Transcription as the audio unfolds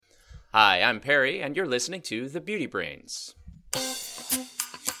Hi, I'm Perry, and you're listening to The Beauty Brains.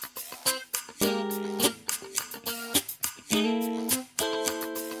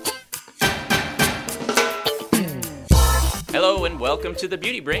 Hello and welcome to The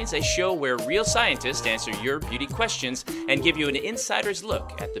Beauty Brains, a show where real scientists answer your beauty questions and give you an insider's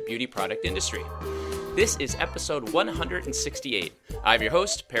look at the beauty product industry. This is episode 168. I'm your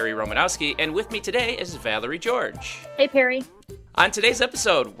host, Perry Romanowski, and with me today is Valerie George. Hey, Perry. On today's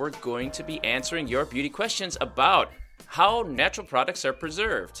episode, we're going to be answering your beauty questions about how natural products are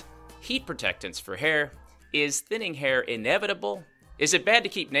preserved, heat protectants for hair, is thinning hair inevitable, is it bad to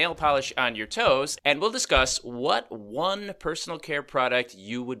keep nail polish on your toes, and we'll discuss what one personal care product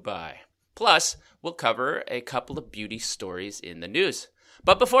you would buy. Plus, we'll cover a couple of beauty stories in the news.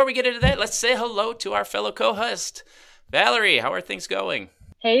 But before we get into that, let's say hello to our fellow co-host. Valerie, how are things going?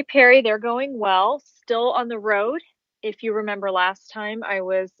 Hey, Perry, they're going well. Still on the road. If you remember last time, I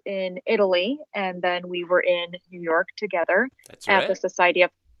was in Italy, and then we were in New York together at the Society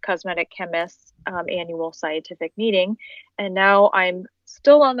of Cosmetic Chemists annual scientific meeting. And now I'm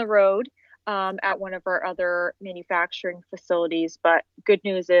still on the road at one of our other manufacturing facilities. But good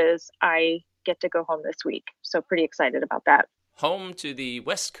news is I get to go home this week. So pretty excited about that. Home to the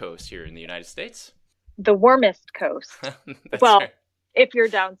West Coast here in the United States? The warmest coast. Well, right. If you're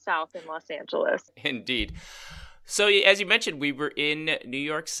down south in Los Angeles. Indeed. So as you mentioned, we were in New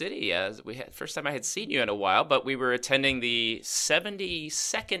York City. First time I had seen you in a while, but we were attending the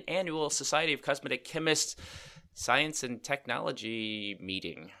 72nd Annual Society of Cosmetic Chemists Science and Technology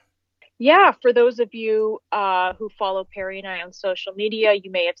meeting. Yeah, for those of you who follow Perry and I on social media, you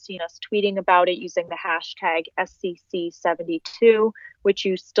may have seen us tweeting about it using the hashtag SCC72, which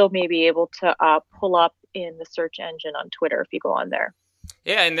you still may be able to pull up in the search engine on Twitter if you go on there.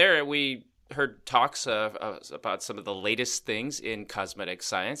 Yeah, and there we heard talks about some of the latest things in cosmetic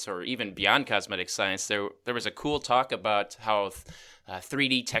science, or even beyond cosmetic science. There was a cool talk about how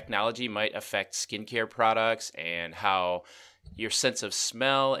 3D technology might affect skincare products and how your sense of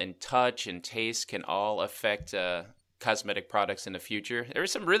smell and touch and taste can all affect cosmetic products in the future. There were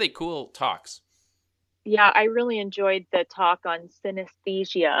some really cool talks. Yeah, I really enjoyed the talk on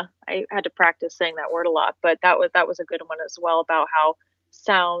synesthesia. I had to practice saying that word a lot, but that was a good one as well, about how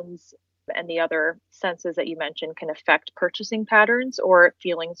sounds and the other senses that you mentioned can affect purchasing patterns or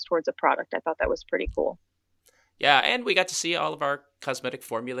feelings towards a product. I thought that was pretty cool. Yeah, and we got to see all of our cosmetic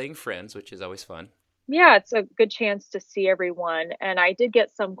formulating friends, which is always fun. Yeah, it's a good chance to see everyone. And I did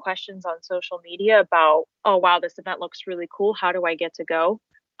get some questions on social media about, oh, wow, this event looks really cool. How do I get to go?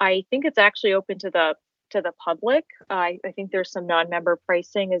 I think it's actually open to the public. I think there's some non-member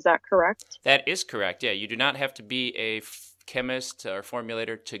pricing. Is that correct? That is correct. Yeah, you do not have to be a chemist or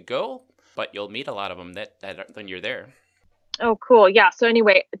formulator to go, but you'll meet a lot of them when you're there. Oh, cool. Yeah. So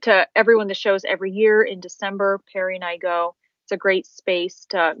anyway, to everyone, the show's every year in December. Perry and I go. It's a great space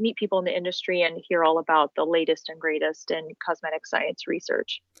to meet people in the industry and hear all about the latest and greatest in cosmetic science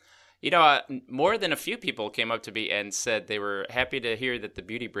research. You know, more than a few people came up to me and said they were happy to hear that the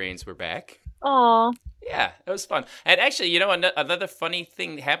Beauty Brains were back. Aw. Yeah, it was fun. And actually, you know, another funny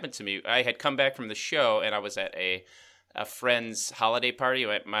thing happened to me. I had come back from the show and I was at a friend's holiday party.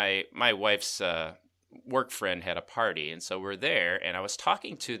 My wife's work friend had a party, and so we're there, and I was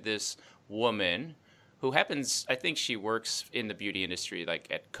talking to this woman who happens, I think she works in the beauty industry, like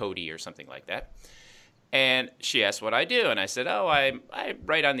at Coty or something like that. And she asked what I do, and I said, oh, I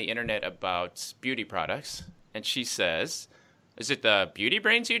write on the internet about beauty products. And she says, is it the Beauty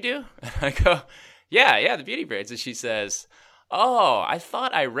Brains you do? And I go, yeah, the Beauty Brains. And she says, oh, I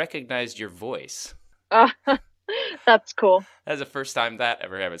thought I recognized your voice. That's cool. That's the first time that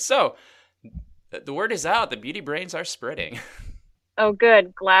ever happened. So the word is out. The Beauty Brains are spreading. Oh,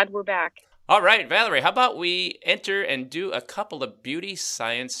 good. Glad we're back. All right, Valerie, how about we enter and do a couple of beauty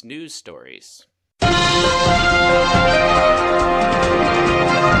science news stories?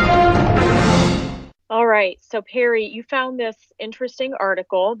 All right. So, Perry, you found this interesting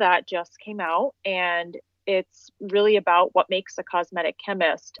article that just came out, and it's really about what makes a cosmetic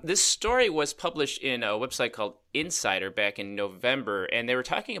chemist. This story was published in a website called Insider back in November, and they were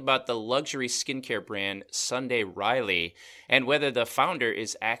talking about the luxury skincare brand Sunday Riley and whether the founder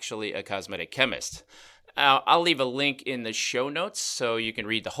is actually a cosmetic chemist. I'll leave a link in the show notes so you can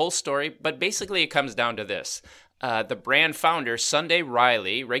read the whole story, but basically it comes down to this. The brand founder, Sunday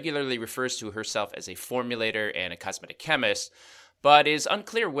Riley, regularly refers to herself as a formulator and a cosmetic chemist, but is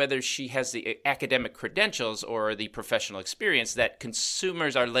unclear whether she has the academic credentials or the professional experience that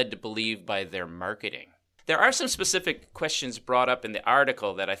consumers are led to believe by their marketing. There are some specific questions brought up in the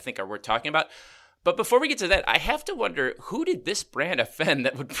article that I think are worth talking about, But before we get to that, I have to wonder, who did this brand offend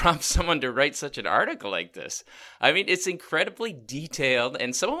that would prompt someone to write such an article like this? I mean, it's incredibly detailed,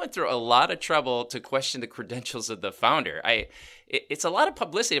 and someone went through a lot of trouble to question the credentials of the founder. It's a lot of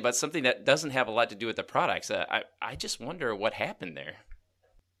publicity about something that doesn't have a lot to do with the products. I just wonder what happened there.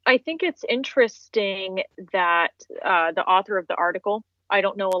 I think it's interesting that the author of the article, I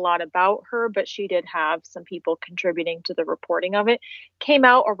don't know a lot about her, but she did have some people contributing to the reporting of it, came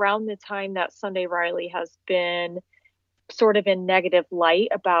out around the time that Sunday Riley has been sort of in negative light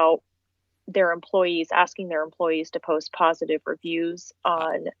about their employees, asking their employees to post positive reviews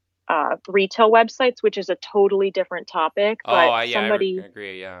on retail websites, which is a totally different topic. But I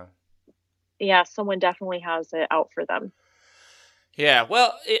agree, yeah. Yeah, someone definitely has it out for them. Yeah,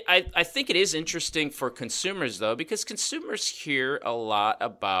 well, I think it is interesting for consumers, though, because consumers hear a lot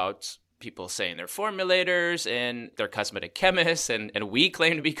about people saying they're formulators and they're cosmetic chemists, and we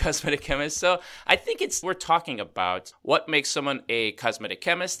claim to be cosmetic chemists. So I think we're talking about what makes someone a cosmetic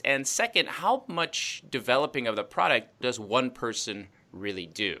chemist, and second, how much developing of the product does one person really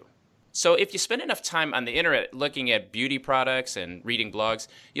do? So if you spend enough time on the internet looking at beauty products and reading blogs,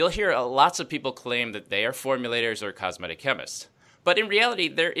 you'll hear lots of people claim that they are formulators or cosmetic chemists. But in reality,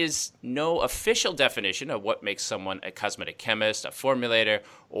 there is no official definition of what makes someone a cosmetic chemist, a formulator,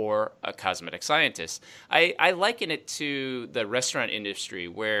 or a cosmetic scientist. I liken it to the restaurant industry,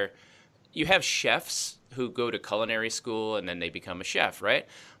 where you have chefs who go to culinary school and then they become a chef, right?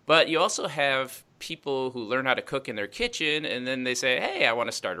 But you also have people who learn how to cook in their kitchen and then they say, hey, I want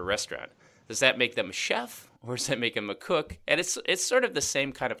to start a restaurant. Does that make them a chef, or does that make them a cook? And it's sort of the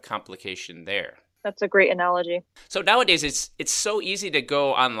same kind of complication there. That's a great analogy. So nowadays, it's so easy to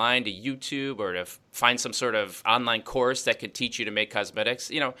go online to YouTube or to find some sort of online course that can teach you to make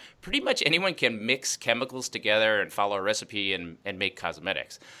cosmetics. You know, pretty much anyone can mix chemicals together and follow a recipe and make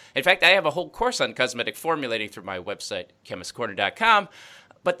cosmetics. In fact, I have a whole course on cosmetic formulating through my website, chemistcorner.com.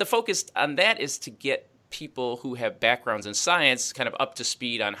 But the focus on that is to get people who have backgrounds in science kind of up to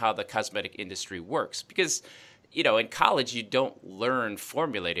speed on how the cosmetic industry works. Because, you know, in college, you don't learn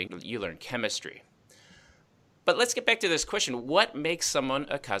formulating, you learn chemistry. But let's get back to this question. What makes someone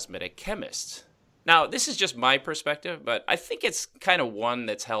a cosmetic chemist? Now, this is just my perspective, but I think it's kind of one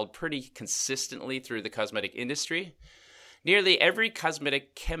that's held pretty consistently through the cosmetic industry. Nearly every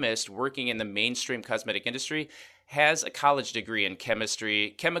cosmetic chemist working in the mainstream cosmetic industry has a college degree in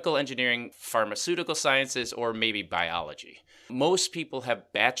chemistry, chemical engineering, pharmaceutical sciences, or maybe biology. Most people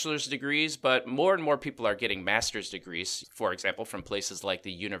have bachelor's degrees, but more and more people are getting master's degrees, for example, from places like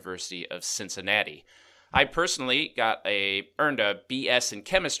the University of Cincinnati. I personally earned a BS in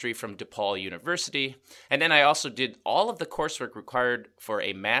chemistry from DePaul University, and then I also did all of the coursework required for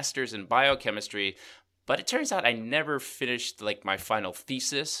a master's in biochemistry, but it turns out I never finished my final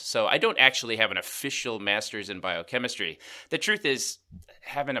thesis, so I don't actually have an official master's in biochemistry. The truth is,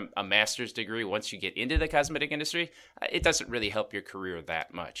 having a master's degree once you get into the cosmetic industry, it doesn't really help your career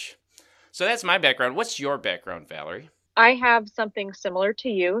that much. So that's my background. What's your background, Valerie? I have something similar to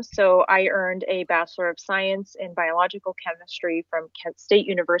you. So I earned a Bachelor of Science in Biological Chemistry from Kent State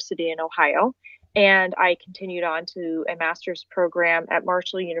University in Ohio. And I continued on to a master's program at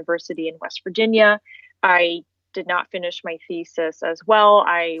Marshall University in West Virginia. I did not finish my thesis as well.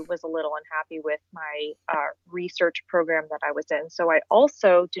 I was a little unhappy with my research program that I was in. So I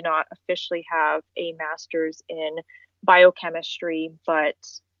also do not officially have a master's in biochemistry, but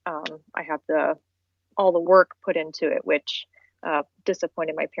I have all the work put into it, which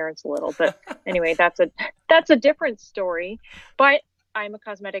disappointed my parents a little. But anyway, that's a different story. But I'm a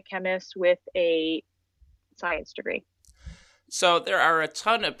cosmetic chemist with a science degree. So there are a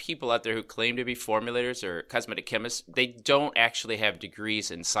ton of people out there who claim to be formulators or cosmetic chemists. They don't actually have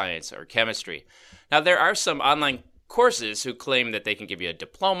degrees in science or chemistry. Now, there are some online courses who claim that they can give you a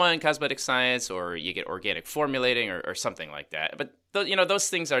diploma in cosmetic science, or you get organic formulating or something like that. But those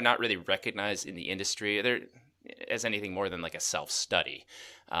things are not really recognized in the industry. They're as anything more than like a self-study.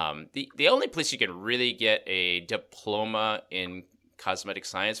 The only place you can really get a diploma in cosmetic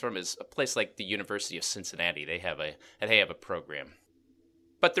science from is a place like the University of Cincinnati. They have a program.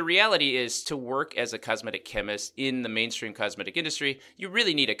 But the reality is, to work as a cosmetic chemist in the mainstream cosmetic industry, you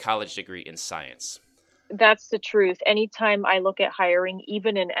really need a college degree in science. That's the truth. Anytime I look at hiring,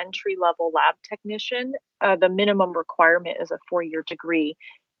 even an entry-level lab technician, the minimum requirement is a 4-year degree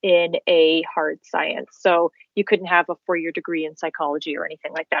in a hard science. So you couldn't have a 4-year degree in psychology or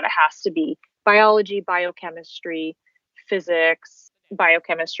anything like that. It has to be biology, biochemistry, physics,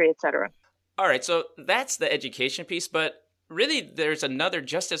 biochemistry, etc. All right, so that's the education piece, but really there's another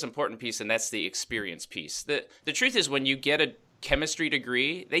just as important piece, and that's the experience piece. The truth is, when you get a chemistry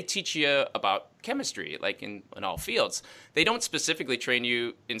degree, they teach you about chemistry, like in all fields. They don't specifically train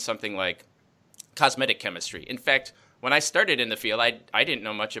you in something like cosmetic chemistry. In fact, when I started in the field, I didn't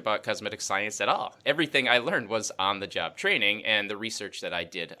know much about cosmetic science at all. Everything I learned was on the job training and the research that I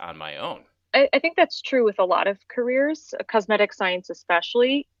did on my own. I think that's true with a lot of careers, cosmetic science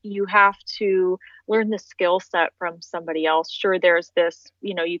especially. You have to learn the skill set from somebody else. Sure, there's this,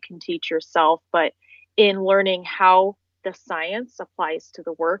 you can teach yourself, but in learning how the science applies to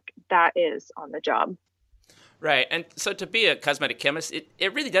the work, that is on the job. Right. And so to be a cosmetic chemist,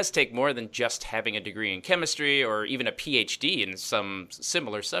 it really does take more than just having a degree in chemistry or even a PhD in some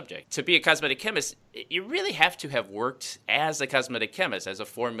similar subject. To be a cosmetic chemist, you really have to have worked as a cosmetic chemist, as a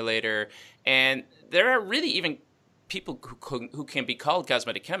formulator. And there are really even people who can be called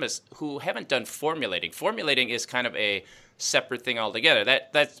cosmetic chemists who haven't done formulating. Formulating is kind of a separate thing altogether.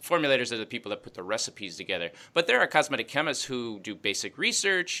 That formulators are the people that put the recipes together. But there are cosmetic chemists who do basic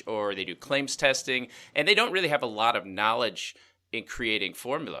research or they do claims testing, and they don't really have a lot of knowledge in creating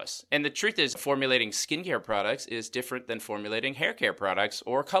formulas. And the truth is, formulating skincare products is different than formulating hair care products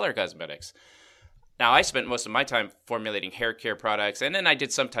or color cosmetics. Now, I spent most of my time formulating hair care products, and then I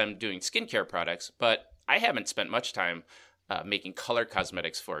did some time doing skincare products, but I haven't spent much time making color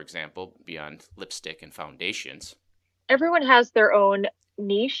cosmetics, for example, beyond lipstick and foundations. Everyone has their own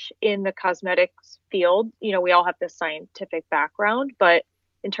niche in the cosmetics field. We all have this scientific background, but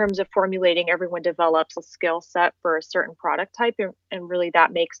in terms of formulating, everyone develops a skill set for a certain product type, and really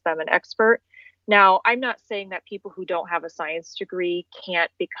that makes them an expert. Now, I'm not saying that people who don't have a science degree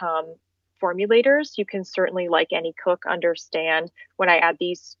can't become formulators. You can certainly, like any cook, understand when I add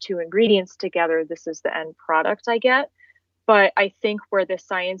these two ingredients together, this is the end product I get. But I think where the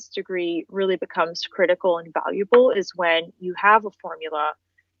science degree really becomes critical and valuable is when you have a formula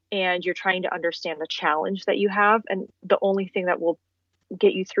and you're trying to understand the challenge that you have. And the only thing that will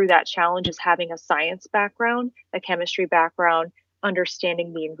get you through that challenge is having a science background, a chemistry background,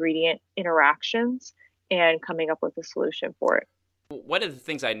 understanding the ingredient interactions, and coming up with a solution for it. One of the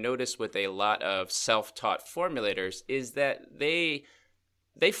things I noticed with a lot of self-taught formulators is that they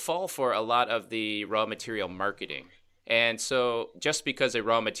fall for a lot of the raw material marketing. And so just because a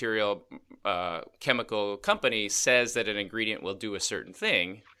raw material chemical company says that an ingredient will do a certain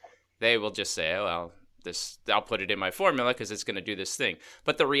thing, they will just say, oh, well, I'll put it in my formula because it's going to do this thing.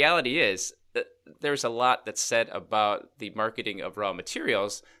 But the reality is that there's a lot that's said about the marketing of raw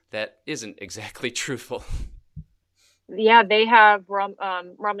materials that isn't exactly truthful. Yeah, they have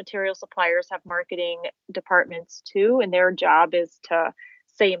raw material suppliers have marketing departments too, and their job is to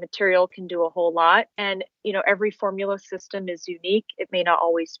say a material can do a whole lot. And, every formula system is unique. It may not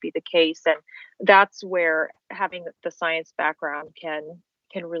always be the case. And that's where having the science background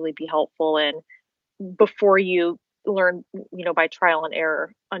can really be helpful. And before you learn, by trial and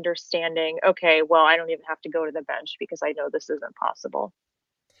error, understanding, okay, well, I don't even have to go to the bench because I know this isn't possible.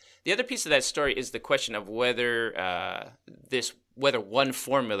 The other piece of that story is the question of whether whether one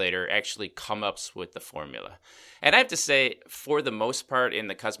formulator actually comes up with the formula. And I have to say, for the most part in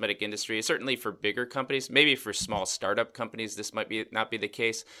the cosmetic industry, certainly for bigger companies, maybe for small startup companies, this might not be the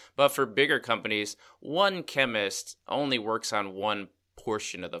case, but for bigger companies, one chemist only works on one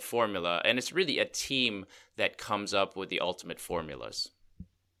portion of the formula, and it's really a team that comes up with the ultimate formulas.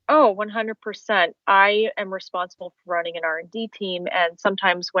 Oh, 100%. I am responsible for running an R&D team. And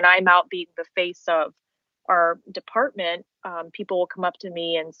sometimes when I'm out being the face of our department, people will come up to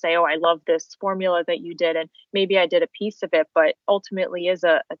me and say, oh, I love this formula that you did. And maybe I did a piece of it, but ultimately is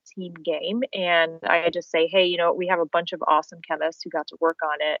a team game. And I just say, hey, we have a bunch of awesome chemists who got to work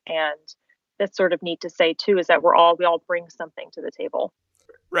on it. And that's sort of neat to say too, is that we all bring something to the table.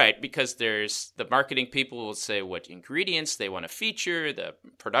 Right, because there's the marketing people will say what ingredients they want to feature, the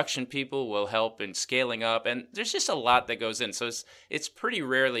production people will help in scaling up, and there's just a lot that goes in. So it's pretty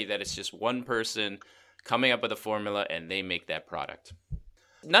rarely that it's just one person coming up with a formula and they make that product.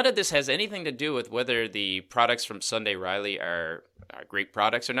 None of this has anything to do with whether the products from Sunday Riley are great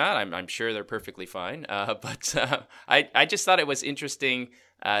products or not. I'm sure they're perfectly fine, but I just thought it was interesting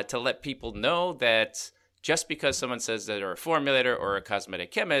to let people know that just because someone says that they're a formulator or a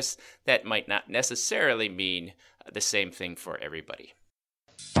cosmetic chemist, that might not necessarily mean the same thing for everybody.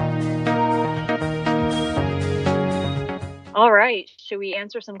 All right. Should we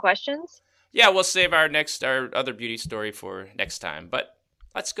answer some questions? Yeah, we'll save our other beauty story for next time, but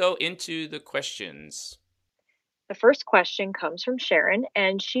let's go into the questions. The first question comes from Sharon,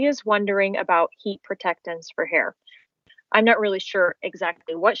 and she is wondering about heat protectants for hair. I'm not really sure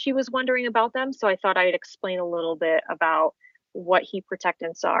exactly what she was wondering about them, so I thought I'd explain a little bit about what heat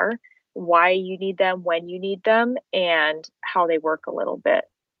protectants are. why you need them, when you need them, and how they work a little bit.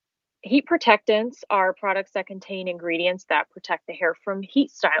 Heat protectants are products that contain ingredients that protect the hair from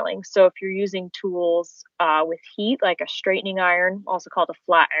heat styling. So if you're using tools with heat, like a straightening iron, also called a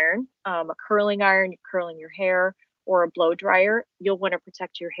flat iron, a curling iron, you're curling your hair, or a blow dryer, you'll want to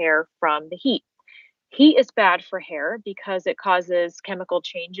protect your hair from the heat. Heat is bad for hair because it causes chemical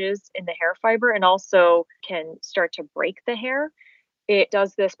changes in the hair fiber and also can start to break the hair. It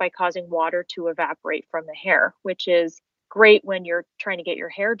does this by causing water to evaporate from the hair, which is great when you're trying to get your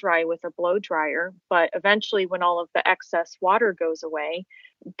hair dry with a blow dryer. But eventually, when all of the excess water goes away,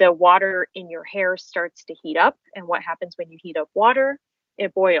 the water in your hair starts to heat up. And what happens when you heat up water?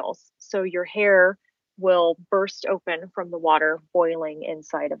 It boils. So your hair will burst open from the water boiling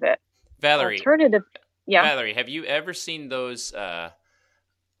inside of it. Valerie, Yeah. Valerie, have you ever seen those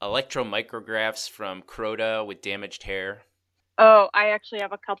electromicrographs from Croda with damaged hair? Oh, I actually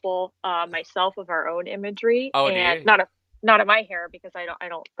have a couple myself of our own imagery, Oh, and do you? not of my hair because I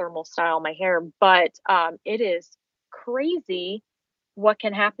don't thermal style my hair, but it is crazy what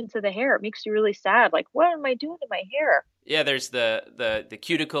can happen to the hair. It makes you really sad. Like, what am I doing to my hair? Yeah, there's the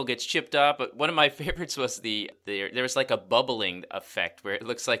cuticle gets chipped off, but one of my favorites was there was like a bubbling effect where it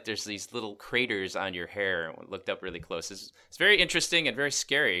looks like there's these little craters on your hair. When looked up really close. It's very interesting and very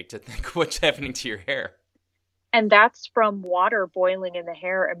scary to think what's happening to your hair. And that's from water boiling in the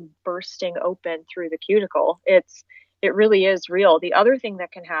hair and bursting open through the cuticle. It really is real. The other thing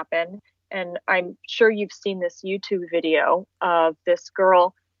that can happen, and I'm sure you've seen this YouTube video of this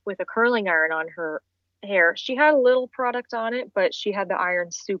girl with a curling iron on her hair. She had a little product on it, but she had the iron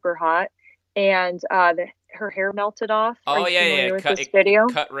super hot, and her hair melted off. Are Oh you yeah, familiar with this video?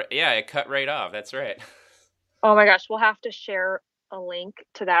 It cut right off. That's right. Oh my gosh, we'll have to share a link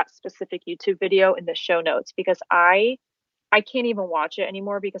to that specific YouTube video in the show notes because I can't even watch it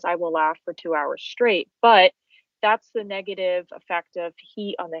anymore because I will laugh for 2 hours straight. But that's the negative effect of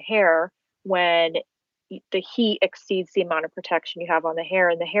heat on the hair when the heat exceeds the amount of protection you have on the hair,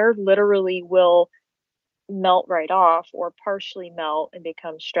 and the hair literally will melt right off or partially melt and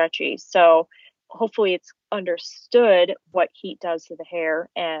become stretchy. So hopefully it's understood what heat does to the hair.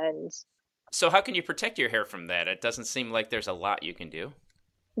 And So how can you protect your hair from that? It doesn't seem like there's a lot you can do.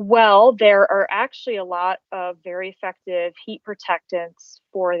 well, there are actually a lot of very effective heat protectants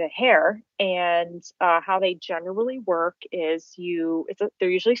for the hair, and how they generally work is they're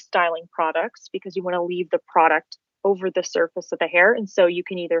usually styling products because you want to leave the product over the surface of the hair, and so you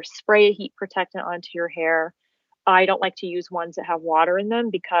can either spray a heat protectant onto your hair. I don't like to use ones that have water in them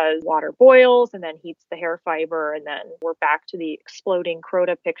because water boils and then heats the hair fiber, and then we're back to the exploding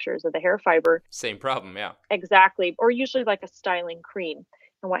Croda pictures of the hair fiber. Same problem, yeah. Exactly, or usually like a styling cream.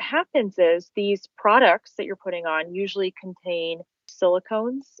 And what happens is these products that you're putting on usually contain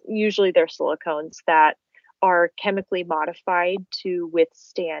silicones. Usually they're silicones that are chemically modified to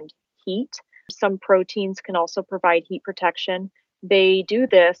withstand heat. Some proteins can also provide heat protection. They do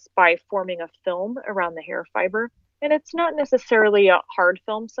this by forming a film around the hair fiber. And it's not necessarily a hard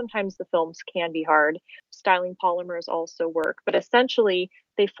film. Sometimes the films can be hard. Styling polymers also work, but essentially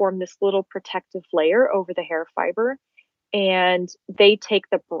they form this little protective layer over the hair fiber, and they take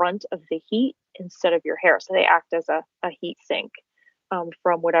the brunt of the heat instead of your hair. So they act as a heat sink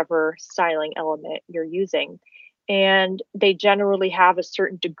from whatever styling element you're using. And they generally have a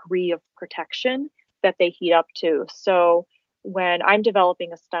certain degree of protection that they heat up to. So when I'm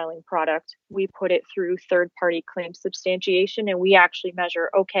developing a styling product, we put it through third party claim substantiation, and we actually measure,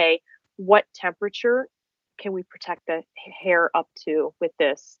 okay, what temperature can we protect the hair up to with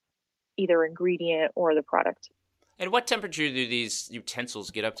this either ingredient or the product. And what temperature do these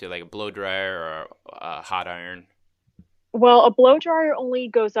utensils get up to, like a blow dryer or a hot iron? Well, a blow dryer only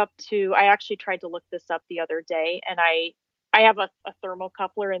goes up to, I actually tried to look this up the other day, and I have a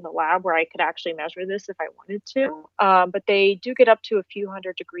thermocoupler in the lab where I could actually measure this if I wanted to. But they do get up to a few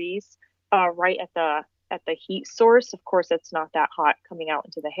hundred degrees right at the heat source. Of course, it's not that hot coming out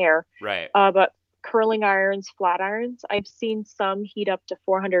into the hair. Right. But curling irons, flat irons, I've seen some heat up to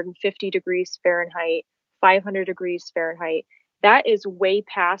 450 degrees Fahrenheit, 500 degrees Fahrenheit. That is way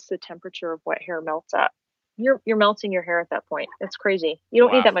past the temperature of what hair melts at. You're melting your hair at that point. It's crazy. You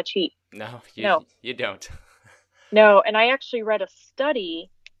don't need that much heat. No, No, you don't. no. And I actually read a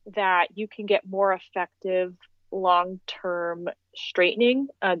study that you can get more effective long-term straightening.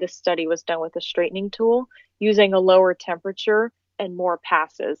 This study was done with a straightening tool using a lower temperature and more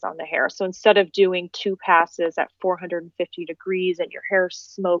passes on the hair. So instead of doing 2 passes at 450 degrees and your hair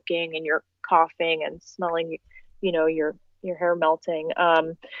smoking and you're coughing and smelling, your hair melting,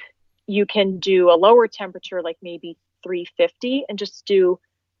 you can do a lower temperature, like maybe 350, and just do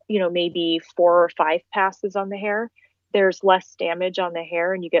maybe 4 or 5 passes on the hair, there's less damage on the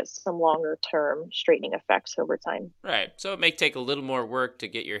hair and you get some longer term straightening effects over time. Right. So it may take a little more work to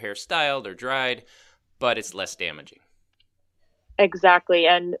get your hair styled or dried, but it's less damaging. Exactly.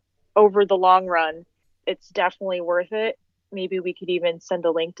 And over the long run, it's definitely worth it. Maybe we could even send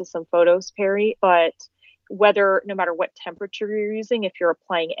a link to some photos, Perry. But no matter what temperature you're using, if you're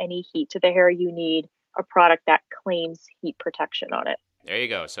applying any heat to the hair, you need a product that claims heat protection on it. There you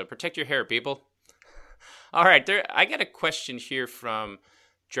go. So protect your hair, people. All right. I got a question here from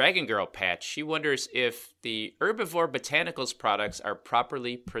Dragon Girl Patch. She wonders if the Herbivore Botanicals products are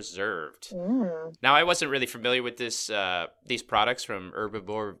properly preserved. Now, I wasn't really familiar with these products from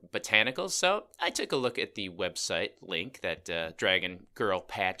Herbivore Botanicals, so I took a look at the website link that Dragon Girl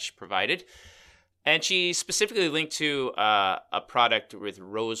Patch provided. And she specifically linked to a product with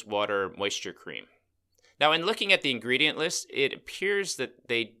rose water moisture cream. Now, in looking at the ingredient list, it appears that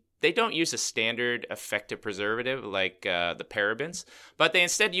they don't use a standard effective preservative like the parabens, but they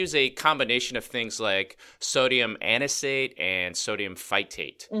instead use a combination of things like sodium anisate and sodium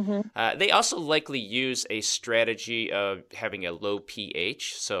phytate. Mm-hmm. They also likely use a strategy of having a low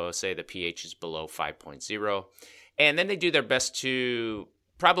pH, so say the pH is below 5.0, and then they do their best to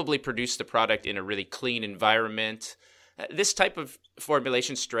probably produce the product in a really clean environment. This type of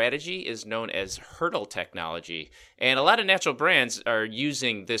formulation strategy is known as hurdle technology, and a lot of natural brands are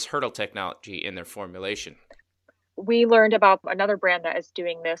using this hurdle technology in their formulation. We learned about another brand that is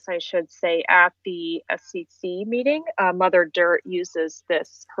doing this, I should say, at the SCC meeting. Mother Dirt uses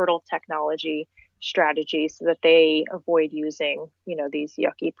this hurdle technology strategy so that they avoid using, these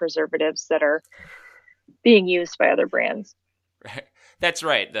yucky preservatives that are being used by other brands. Right. That's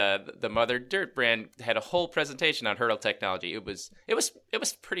right. The Mother Dirt brand had a whole presentation on hurdle technology. It was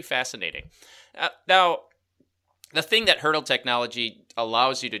pretty fascinating. Now, the thing that hurdle technology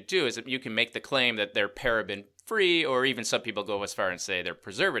allows you to do is that you can make the claim that they're paraben free, or even some people go as far and say they're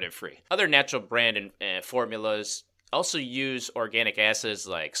preservative free. Other natural brand formulas also use organic acids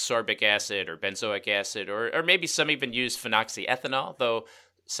like sorbic acid or benzoic acid, or maybe some even use phenoxyethanol, though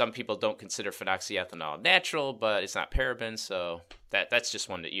some people don't consider phenoxyethanol natural, but it's not paraben, so that's just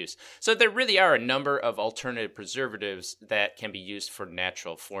one to use. So there really are a number of alternative preservatives that can be used for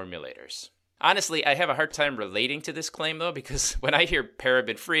natural formulators. Honestly, I have a hard time relating to this claim, though, because when I hear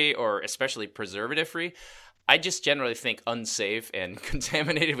paraben-free or especially preservative-free, I just generally think unsafe and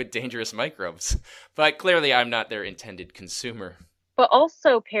contaminated with dangerous microbes. But clearly, I'm not their intended consumer. But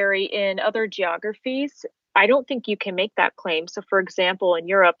also, Perry, in other geographies, I don't think you can make that claim. So, for example, in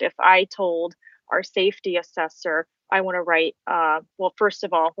Europe, if I told our safety assessor, I want to write, well, first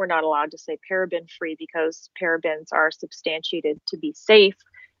of all, we're not allowed to say paraben-free because parabens are substantiated to be safe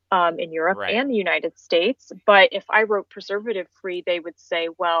in Europe and the United States. But if I wrote preservative-free, they would say,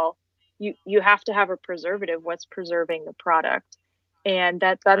 well, you have to have a preservative. What's preserving the product? And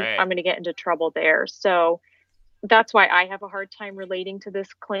that I'm going to get into trouble there. So that's why I have a hard time relating to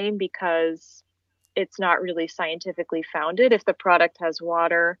this claim, because it's not really scientifically founded. If the product has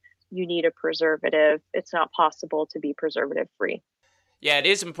water, you need a preservative. It's not possible to be preservative free. Yeah, it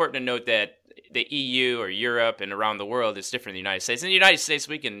is important to note that the EU or Europe and around the world is different than the United States. In the United States,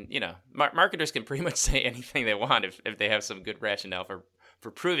 we can, marketers can pretty much say anything they want if they have some good rationale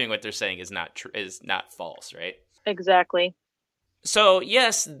for proving what they're saying is not false, right? Exactly. So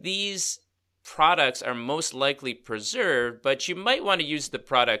yes, these products are most likely preserved, but you might want to use the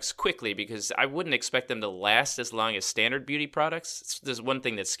products quickly because I wouldn't expect them to last as long as standard beauty products. There's one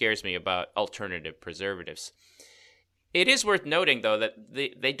thing that scares me about alternative preservatives. It is worth noting, though, that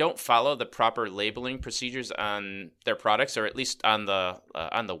they don't follow the proper labeling procedures on their products, or at least on the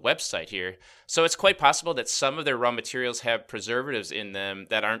website here. So it's quite possible that some of their raw materials have preservatives in them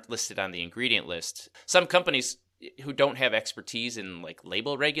that aren't listed on the ingredient list. Some companies who don't have expertise in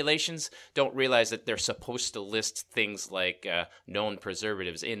label regulations don't realize that they're supposed to list things like known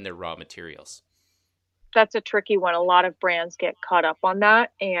preservatives in their raw materials. That's a tricky one. A lot of brands get caught up on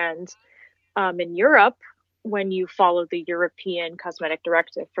that. And in Europe, when you follow the European cosmetic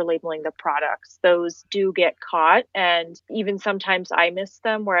directive for labeling the products, those do get caught. And even sometimes I miss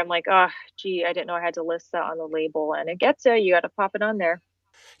them where I'm like, oh, gee, I didn't know I had to list that on the label. And it gets you got to pop it on there.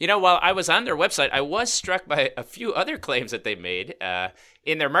 While I was on their website, I was struck by a few other claims that they made.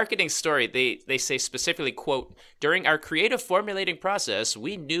 In their marketing story, they say specifically, quote, "During our creative formulating process,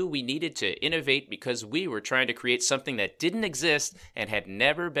 we knew we needed to innovate because we were trying to create something that didn't exist and had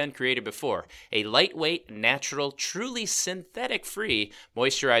never been created before. A lightweight, natural, truly synthetic-free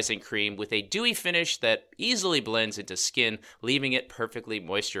moisturizing cream with a dewy finish that easily blends into skin, leaving it perfectly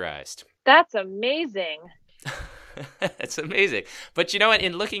moisturized." That's amazing. That's amazing. But you know what?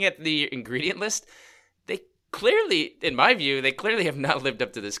 In looking at the ingredient list, they clearly, in my view, they clearly have not lived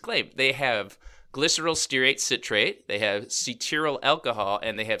up to this claim. They have glyceryl stearate citrate, they have cetyl alcohol,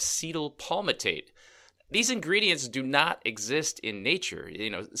 and they have cetyl palmitate. These ingredients do not exist in nature.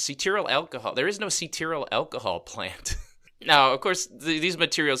 Cetyl alcohol, there is no cetyl alcohol plant. Now, of course, these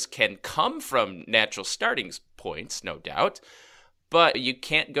materials can come from natural starting points, no doubt, but you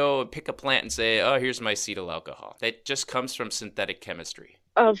can't go and pick a plant and say, oh, here's my cetyl alcohol. That just comes from synthetic chemistry.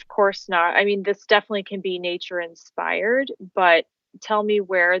 Of course not. I mean, this definitely can be nature inspired, but tell me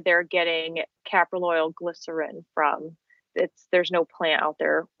where they're getting capryl oil glycerin from. There's no plant out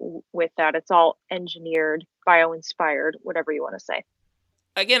there with that. It's all engineered, bio-inspired, whatever you want to say.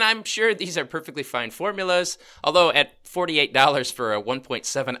 Again, I'm sure these are perfectly fine formulas, although at $48 for a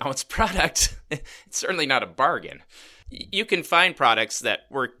 1.7 ounce product, it's certainly not a bargain. You can find products that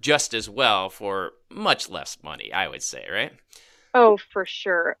work just as well for much less money, I would say, right? Oh, for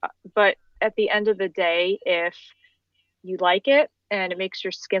sure. But at the end of the day, if you like it and it makes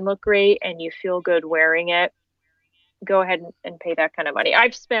your skin look great and you feel good wearing it, go ahead and pay that kind of money.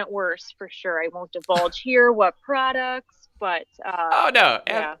 I've spent worse for sure. I won't divulge here what products, but oh no,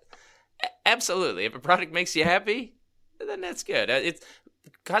 yeah. Absolutely. If a product makes you happy, then that's good. It's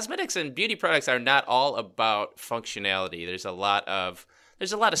cosmetics and beauty products are not all about functionality. There's a lot of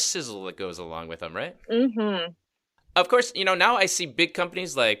sizzle that goes along with them, right? Mm-hmm. Of course, now I see big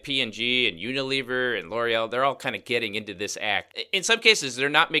companies like P&G and Unilever and L'Oreal, they're all kind of getting into this act. In some cases, they're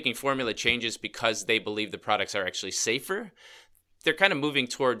not making formula changes because they believe the products are actually safer. They're kind of moving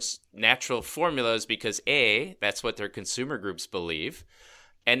towards natural formulas because A, that's what their consumer groups believe,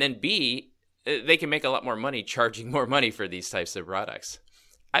 and then B, they can make a lot more money charging more money for these types of products.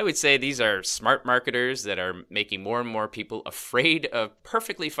 I would say these are smart marketers that are making more and more people afraid of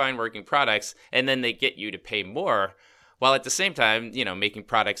perfectly fine working products, and then they get you to pay more, while at the same time, making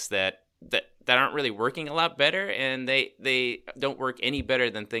products that aren't really working a lot better, and they don't work any better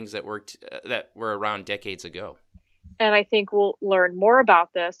than things that were around decades ago. And I think we'll learn more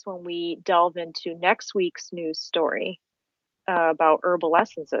about this when we delve into next week's news story about herbal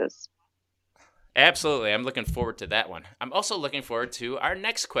essences. Absolutely. I'm looking forward to that one. I'm also looking forward to our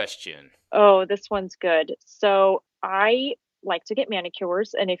next question. Oh, this one's good. So I like to get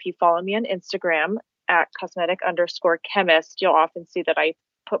manicures. And if you follow me on Instagram at cosmetic_chemist, you'll often see that I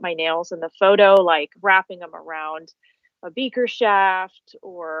put my nails in the photo, like wrapping them around a beaker shaft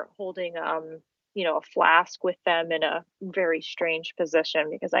or holding, a flask with them in a very strange position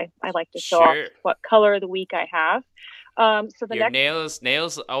because I like to show off what color of the week I have. So your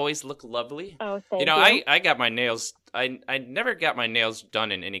nails always look lovely. Oh, thank you. I got my nails. I never got my nails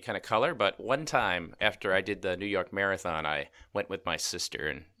done in any kind of color, but one time after I did the New York Marathon, I went with my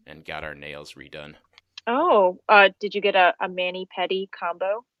sister and got our nails redone. Oh, did you get a mani-pedi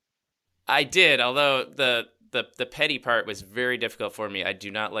combo? I did, although the pedi part was very difficult for me. I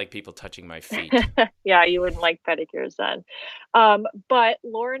do not like people touching my feet. Yeah, you wouldn't like pedicures then. But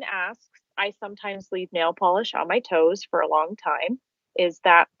Lauren asks, I sometimes leave nail polish on my toes for a long time. Is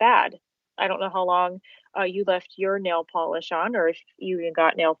that bad? I don't know how long you left your nail polish on, or if you even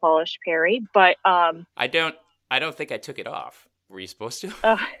got nail polish, Perry. But I don't think I took it off. Were you supposed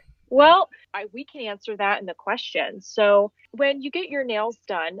to? Well, we can answer that in the question. So when you get your nails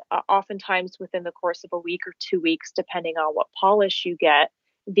done, oftentimes within the course of a week or 2 weeks, depending on what polish you get,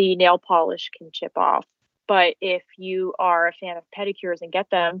 the nail polish can chip off. But if you are a fan of pedicures and get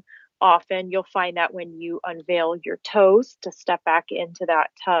them often, you'll find that when you unveil your toes to step back into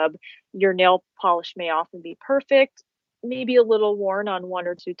that tub, your nail polish may often be perfect, maybe a little worn on 1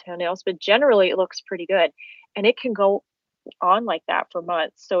 or 2 toenails, but generally it looks pretty good. And it can go on like that for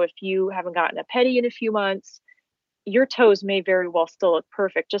months. So if you haven't gotten a pedi in a few months, your toes may very well still look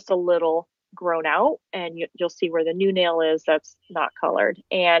perfect, just a little grown out, and you'll see where the new nail is that's not colored.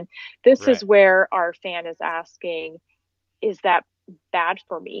 And this is where our fan is asking, is that bad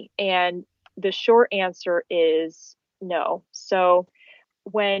for me? And the short answer is no. So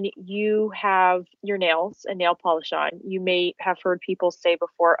when you have your nails and nail polish on, you may have heard people say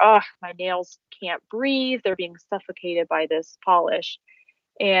before, oh, my nails can't breathe. They're being suffocated by this polish.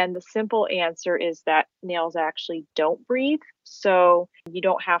 And the simple answer is that nails actually don't breathe. So you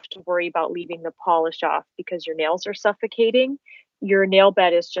don't have to worry about leaving the polish off because your nails are suffocating. Your nail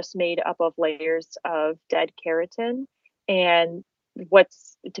bed is just made up of layers of dead keratin. And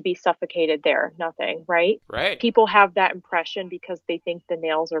what's to be suffocated there? Nothing, right? Right. People have that impression because they think the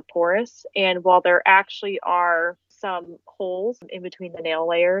nails are porous. And while there actually are some holes in between the nail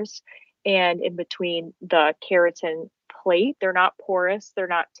layers and in between the keratin plate, they're not porous. They're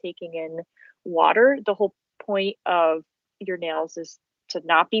not taking in water. The whole point of your nails is to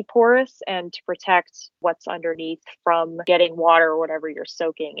not be porous and to protect what's underneath from getting water or whatever you're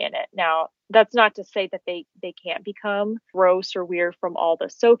soaking in it. Now, that's not to say that they can't become gross or weird from all the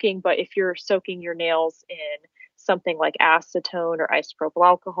soaking, but if you're soaking your nails in something like acetone or isopropyl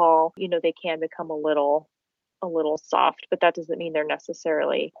alcohol, they can become a little soft, but that doesn't mean they're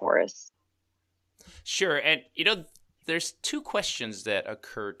necessarily porous. Sure. And, there's two questions that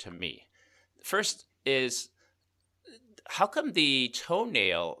occur to me. First is, how come the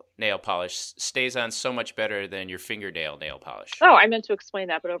toenail nail polish stays on so much better than your fingernail nail polish? Oh, I meant to explain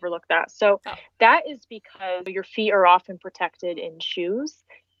that, but overlooked that. So that is because your feet are often protected in shoes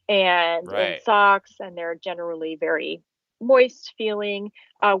and in socks, and they're generally very moist feeling.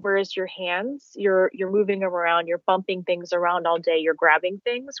 Whereas your hands, you're moving them around, you're bumping things around all day, you're grabbing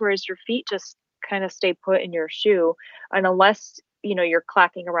things, whereas your feet just kind of stay put in your shoe. And unless, you're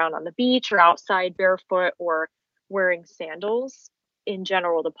clacking around on the beach or outside barefoot or wearing sandals, in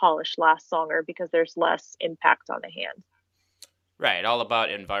general, the polish lasts longer because there's less impact on the hand. Right. All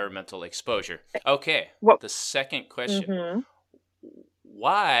about environmental exposure. Okay. The second question. Mm-hmm.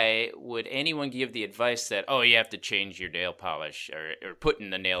 Why would anyone give the advice that, you have to change your nail polish or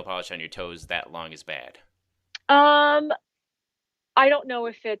putting the nail polish on your toes that long is bad? I don't know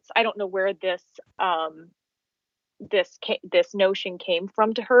I don't know where this notion came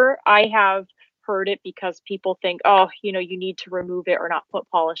from to her. I have heard it because people think, you need to remove it or not put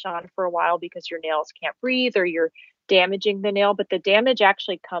polish on for a while because your nails can't breathe or you're damaging the nail. But the damage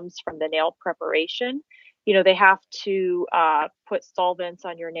actually comes from the nail preparation. They have to put solvents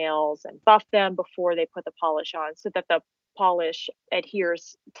on your nails and buff them before they put the polish on so that the polish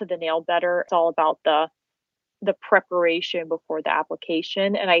adheres to the nail better. It's all about the preparation before the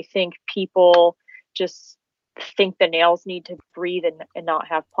application. And I think people just think the nails need to breathe and not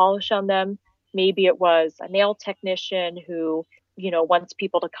have polish on them. Maybe it was a nail technician who, wants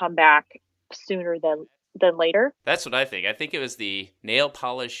people to come back sooner than later. That's what I think. I think it was the nail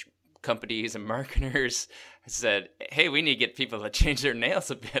polish companies and marketers said, hey, we need to get people to change their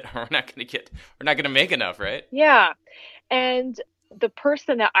nails a bit or we're not going to make enough, right? Yeah. And the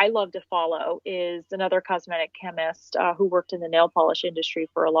person that I love to follow is another cosmetic chemist who worked in the nail polish industry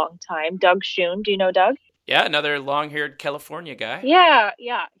for a long time, Doug Schoon. Do you know Doug? Yeah, another long-haired California guy. Yeah.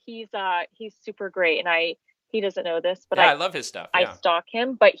 He's super great, and he doesn't know this, but I love his stuff. Yeah. I stalk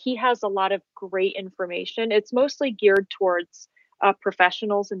him, but he has a lot of great information. It's mostly geared towards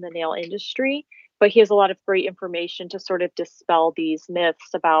professionals in the nail industry, but he has a lot of great information to sort of dispel these myths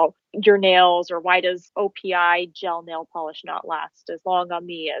about your nails or why does OPI gel nail polish not last as long on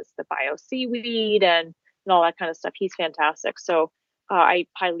me as the bio seaweed and all that kind of stuff. He's fantastic. So I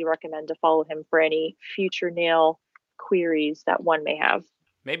highly recommend to follow him for any future nail queries that one may have.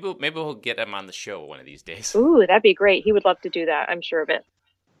 Maybe we'll get him on the show one of these days. Ooh, that'd be great. He would love to do that. I'm sure of it.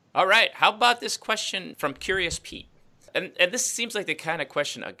 All right. How about this question from Curious Pete? And this seems like the kind of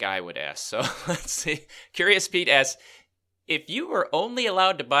question a guy would ask. So let's see. Curious Pete asks, if you were only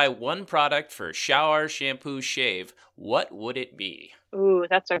allowed to buy one product for shower, shampoo, shave, what would it be? Ooh,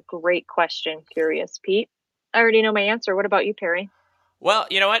 that's a great question, Curious Pete. I already know my answer. What about you, Perry? Well,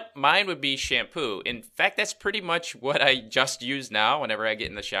 you know what? Mine would be shampoo. In fact, that's pretty much what I just use now whenever I get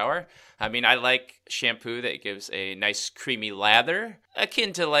in the shower. I mean, I like shampoo that gives a nice creamy lather,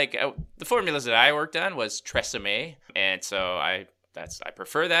 akin to the formulas that I worked on was Tresemme, and so I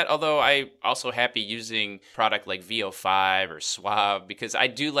prefer that. Although I also happy using product like VO5 or Suave because I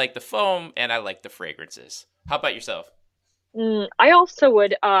do like the foam and I like the fragrances. How about yourself? I also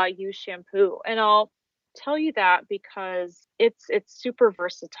would use shampoo, and I'll tell you that because it's super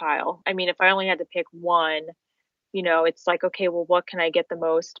versatile. I mean, if I only had to pick one, it's like, okay, well, what can I get the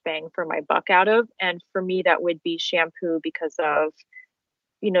most bang for my buck out of? And for me, that would be shampoo because of,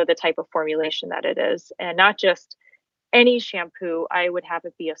 the type of formulation that it is. And not just any shampoo, I would have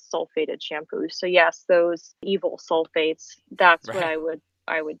it be a sulfated shampoo. So yes, those evil sulfates, that's right. What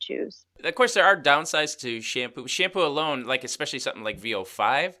I would choose. Of course, there are downsides to shampoo. Shampoo alone, especially something like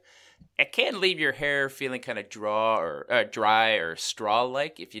VO5, it can leave your hair feeling kind of dry or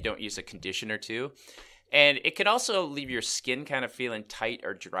straw-like if you don't use a conditioner too. And it can also leave your skin kind of feeling tight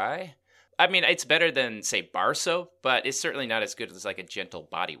or dry. I mean, it's better than, say, bar soap, but it's certainly not as good as a gentle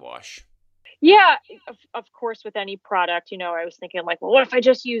body wash. Yeah, of course, with any product, I was thinking well, what if I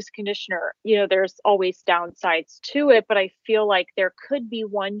just use conditioner? There's always downsides to it, but I feel like there could be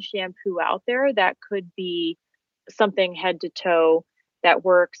one shampoo out there that could be something head to toe that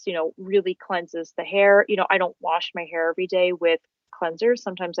works, really cleanses the hair. I don't wash my hair every day with cleansers.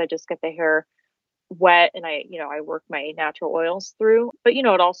 Sometimes I just get the hair wet and I work my natural oils through. But, it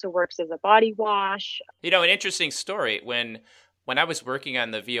also works as a body wash. An interesting story. When I was working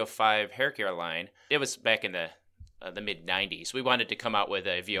on the VO5 hair care line, it was back in the mid 90s. We wanted to come out with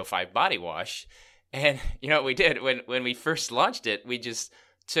a VO5 body wash. And you know what we did? When we first launched it, we just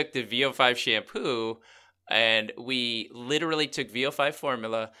took the VO5 shampoo and we literally took VO5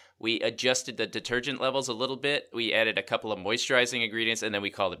 formula. We adjusted the detergent levels a little bit. We added a couple of moisturizing ingredients, and then we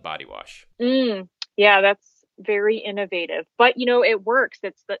called it body wash. Yeah, that's very innovative. But, it works.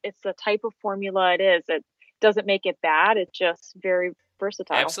 It's the type of formula it is. It doesn't make it bad. It's just very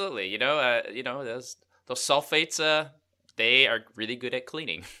versatile. Absolutely. Those sulfates, they are really good at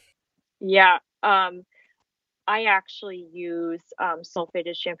cleaning. Yeah. I actually use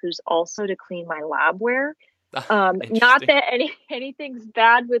sulfated shampoos also to clean my labware. Not that anything's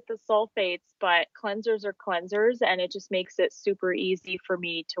bad with the sulfates, but cleansers are cleansers, and it just makes it super easy for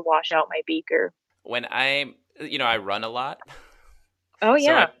me to wash out my beaker. When I run a lot. Oh,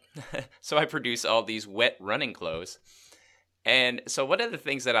 yeah. So I produce all these wet running clothes. And so one of the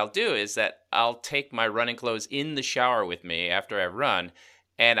things that I'll do is that I'll take my running clothes in the shower with me after I run,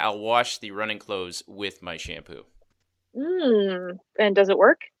 and I'll wash the running clothes with my shampoo. And does it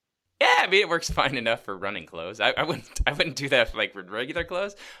work? Yeah, I mean, it works fine enough for running clothes. I wouldn't do that like with regular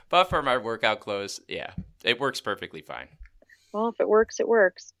clothes, but for my workout clothes, yeah, it works perfectly fine. Well, if it works, it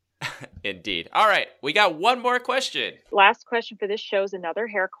works. Indeed. All right, we got one more question. Last question for this show is another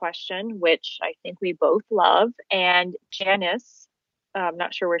hair question, which I think we both love. And Janice, I'm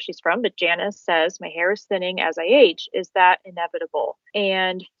not sure where she's from, but Janice says, my hair is thinning as I age. Is that inevitable?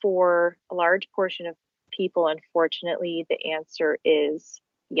 And for a large portion of people, unfortunately, the answer is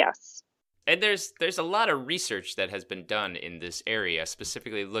yes. And there's a lot of research that has been done in this area,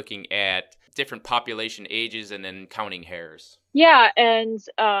 specifically looking at different population ages and then counting hairs. Yeah. And,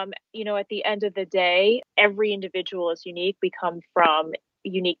 at the end of the day, every individual is unique. We come from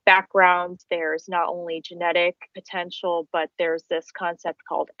unique backgrounds. There's not only genetic potential, but there's this concept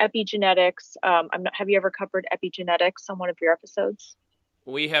called epigenetics. Have you ever covered epigenetics on one of your episodes?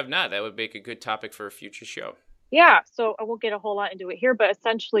 We have not. That would make a good topic for a future show. Yeah. So I won't get a whole lot into it here, but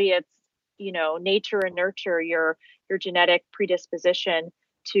essentially it's, nature and nurture, your genetic predisposition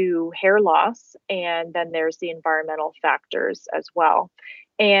to hair loss. And then there's the environmental factors as well.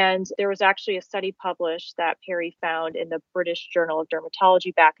 And there was actually a study published that Perry found in the British Journal of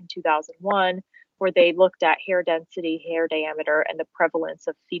Dermatology back in 2001, where they looked at hair density, hair diameter, and the prevalence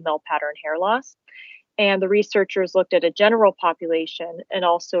of female pattern hair loss. And the researchers looked at a general population and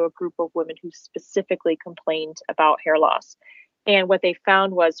also a group of women who specifically complained about hair loss. And what they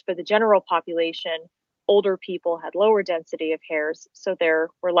found was for the general population, older people had lower density of hairs, so there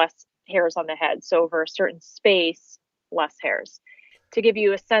were less hairs on the head. So over a certain space, less hairs. To give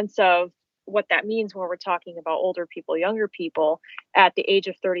you a sense of what that means when we're talking about older people, younger people, at the age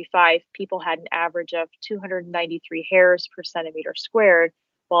of 35, people had an average of 293 hairs per centimeter squared,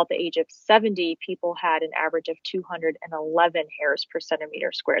 while at the age of 70, people had an average of 211 hairs per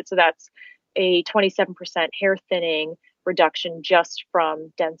centimeter squared. So that's a 27% hair thinning reduction just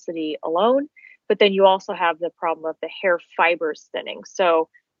from density alone. But then you also have the problem of the hair fibers thinning. So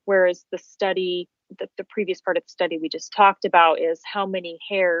whereas the study, the previous part of the study we just talked about is how many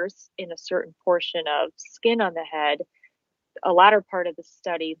hairs in a certain portion of skin on the head, a latter part of the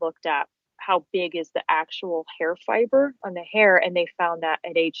study looked at how big is the actual hair fiber on the hair. And they found that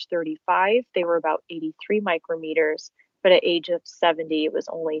at age 35, they were about 83 micrometers. But at age of 70, it was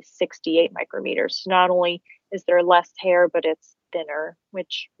only 68 micrometers. So not only is there less hair, but it's thinner,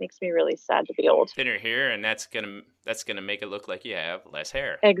 which makes me really sad to be old. Thinner hair, and that's gonna make it look like you have less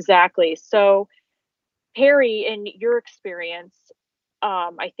hair. Exactly. So, Perry, in your experience,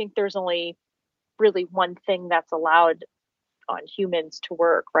 I think there's only really one thing that's allowed on humans to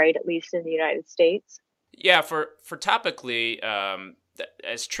work, right? At least in the United States. Yeah, for topically,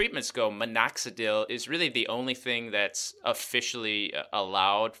 as treatments go, minoxidil is really the only thing that's officially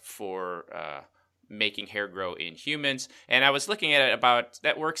allowed for making hair grow in humans. And I was looking at it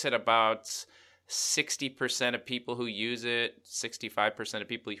that works at about 60% of people who use it, 65% of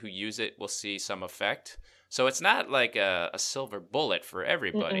people who use it will see some effect. So it's not like a silver bullet for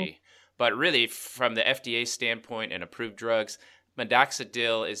everybody. But really, from the FDA standpoint and approved drugs,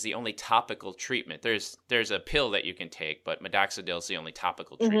 minoxidil is the only topical treatment. There's a pill that you can take, but minoxidil is the only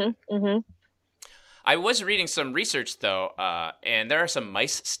topical treatment. I was reading some research, though, and there are some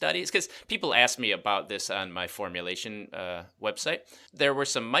mice studies, because people asked me about this on my formulation website. There were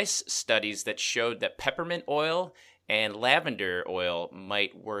some mice studies that showed that peppermint oil and lavender oil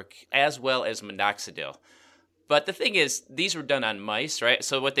might work as well as minoxidil. But the thing is, these were done on mice, right?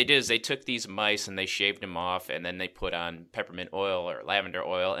 So what they did is they took these mice and they shaved them off, and then they put on peppermint oil or lavender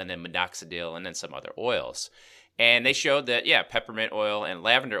oil and then minoxidil and then some other oils. And they showed that, yeah, peppermint oil and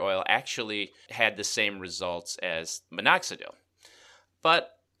lavender oil actually had the same results as minoxidil.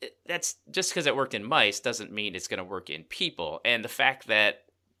 But that's just because it worked in mice doesn't mean it's going to work in people. And the fact that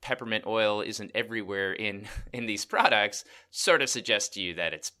peppermint oil isn't everywhere in these products sort of suggests to you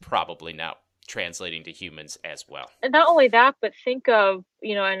that it's probably not translating to humans as well. And not only that, but think of,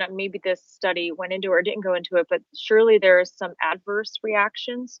 and maybe this study went into or didn't go into it, but surely there's some adverse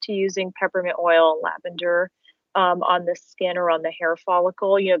reactions to using peppermint oil and lavender on the skin or on the hair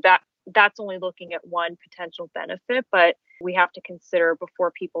follicle. That's only looking at one potential benefit, but we have to consider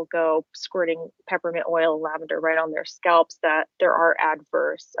before people go squirting peppermint oil and lavender right on their scalps that there are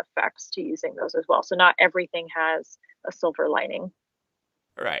adverse effects to using those as well. So not everything has a silver lining.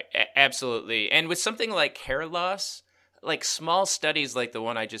 Right. Absolutely. And with something like hair loss, like small studies like the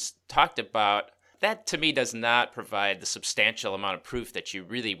one I just talked about, that to me does not provide the substantial amount of proof that you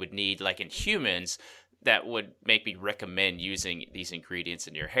really would need, like in humans, that would make me recommend using these ingredients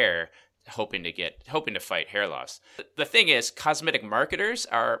in your hair, hoping to fight hair loss. The thing is, cosmetic marketers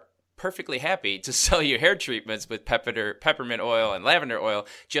are perfectly happy to sell you hair treatments with peppermint oil and lavender oil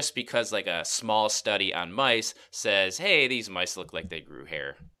just because like a small study on mice says, hey, these mice look like they grew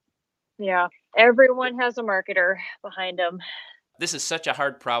hair. Yeah, everyone has a marketer behind them. This is such a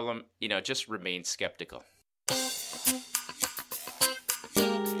hard problem, just remain skeptical.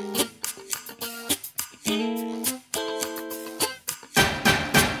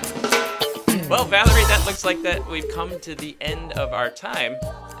 Well, Valerie, that looks like that we've come to the end of our time.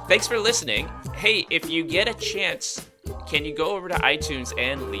 Thanks for listening. Hey, if you get a chance, can you go over to iTunes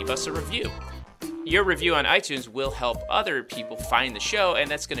and leave us a review? Your review on iTunes will help other people find the show,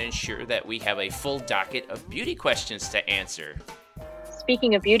 and that's going to ensure that we have a full docket of beauty questions to answer.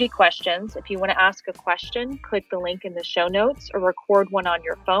 Speaking of beauty questions, if you want to ask a question, click the link in the show notes or record one on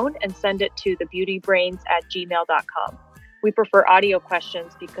your phone and send it to thebeautybrains@gmail.com. We prefer audio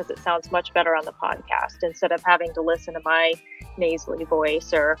questions because it sounds much better on the podcast instead of having to listen to my nasally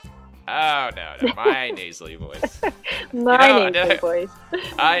voice or... Oh, no, my nasally voice. Nasally voice.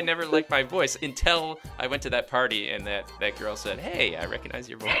 I never liked my voice until I went to that party and that girl said, hey, I recognize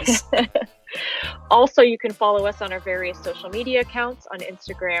your voice. Also, you can follow us on our various social media accounts. On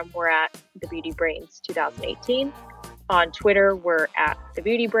Instagram, we're at The Beauty Brains 2018. On Twitter, we're at The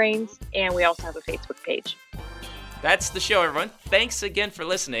Beauty Brains. And we also have a Facebook page. That's the show, everyone. Thanks again for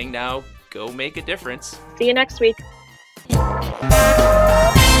listening. Now, go make a difference. See you next week.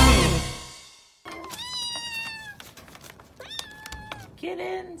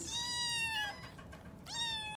 Kittens.